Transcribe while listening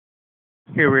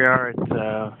Here we are at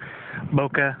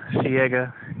Boca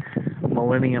Ciega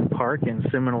Millennium Park in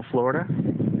Seminole, Florida.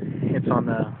 It's on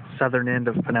the southern end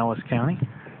of Pinellas County.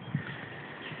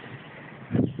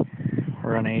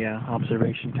 We're on a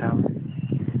observation tower.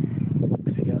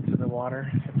 See out to the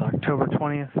water. It's October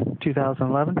 20th,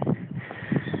 2011.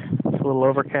 It's a little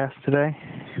overcast today.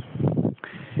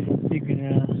 You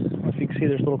can, if you can see,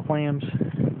 there's little clams.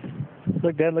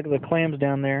 Look, Dad, look at the clams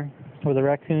down there where the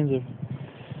raccoons have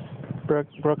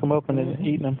broke them open and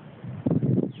eaten them.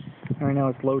 Right now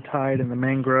it's low tide in the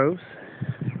mangroves.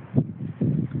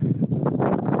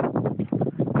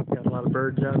 Got a lot of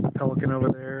birds out, a pelican over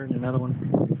there and another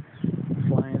one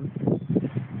flying.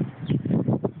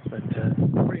 But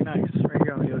pretty nice, right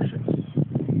here on the ocean.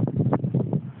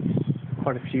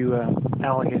 Quite a few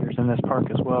alligators in this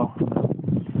park as well,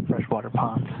 freshwater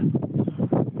ponds.